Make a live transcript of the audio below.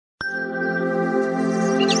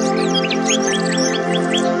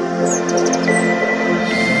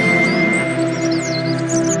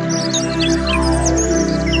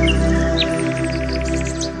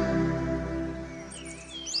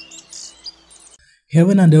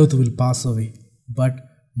Heaven and earth will pass away, but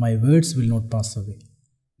my words will not pass away.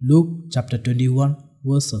 Luke chapter 21,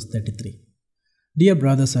 verses 33. Dear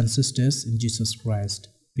brothers and sisters in Jesus Christ,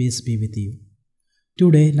 peace be with you.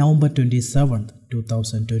 Today, November 27th,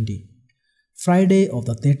 2020, Friday of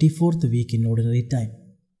the 34th week in Ordinary Time.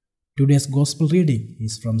 Today's Gospel reading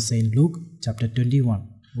is from St. Luke chapter 21,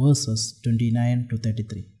 verses 29 to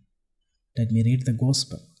 33. Let me read the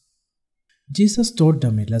Gospel. Jesus taught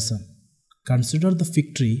them a lesson. Consider the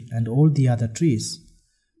fig tree and all the other trees.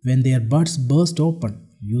 When their buds burst open,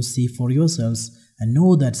 you see for yourselves and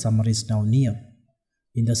know that summer is now near.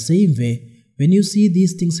 In the same way, when you see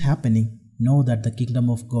these things happening, know that the kingdom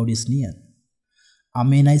of God is near.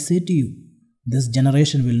 Amen, I say to you, this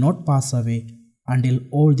generation will not pass away until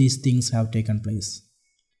all these things have taken place.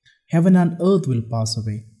 Heaven and earth will pass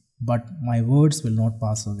away, but my words will not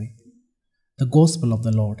pass away. The Gospel of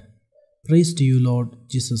the Lord. Praise to you, Lord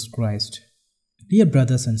Jesus Christ. Dear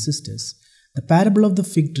brothers and sisters, the parable of the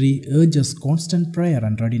fig tree urges constant prayer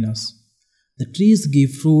and readiness. The trees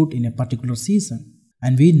give fruit in a particular season,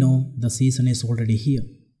 and we know the season is already here.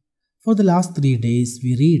 For the last 3 days,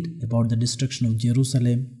 we read about the destruction of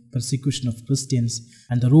Jerusalem, persecution of Christians,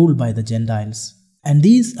 and the rule by the Gentiles. And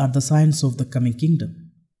these are the signs of the coming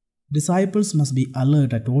kingdom. Disciples must be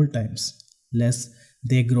alert at all times, lest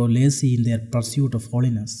they grow lazy in their pursuit of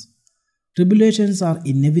holiness. Tribulations are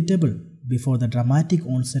inevitable before the dramatic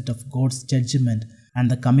onset of God's judgment and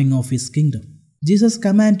the coming of His kingdom. Jesus'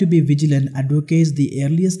 command to be vigilant advocates the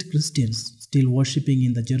earliest Christians still worshipping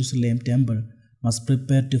in the Jerusalem temple must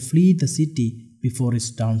prepare to flee the city before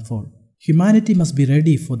its downfall. Humanity must be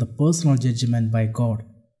ready for the personal judgment by God,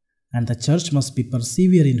 and the church must be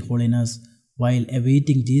persevere in holiness while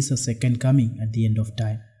awaiting Jesus' second coming at the end of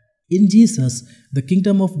time. In Jesus, the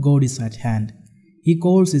kingdom of God is at hand. He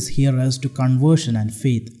calls His hearers to conversion and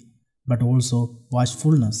faith, but also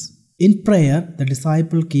watchfulness. In prayer, the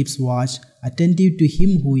disciple keeps watch, attentive to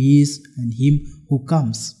Him who is and Him who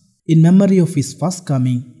comes, in memory of His first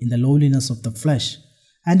coming in the lowliness of the flesh,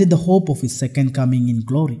 and in the hope of His second coming in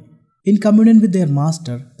glory. In communion with their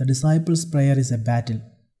Master, the disciples' prayer is a battle.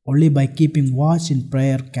 Only by keeping watch in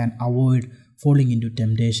prayer can avoid falling into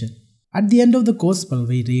temptation. At the end of the Gospel,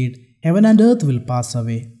 we read, Heaven and earth will pass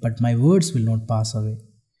away, but my words will not pass away.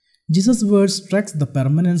 Jesus' words strikes the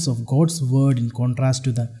permanence of God's word in contrast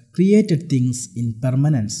to the created things in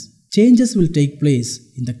permanence. Changes will take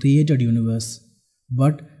place in the created universe,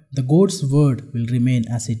 but the God's word will remain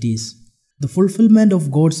as it is. The fulfillment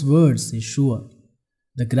of God's words is sure.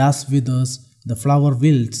 The grass withers, the flower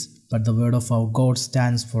wilts, but the word of our God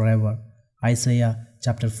stands forever. Isaiah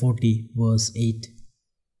chapter 40, verse 8.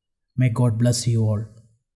 May God bless you all.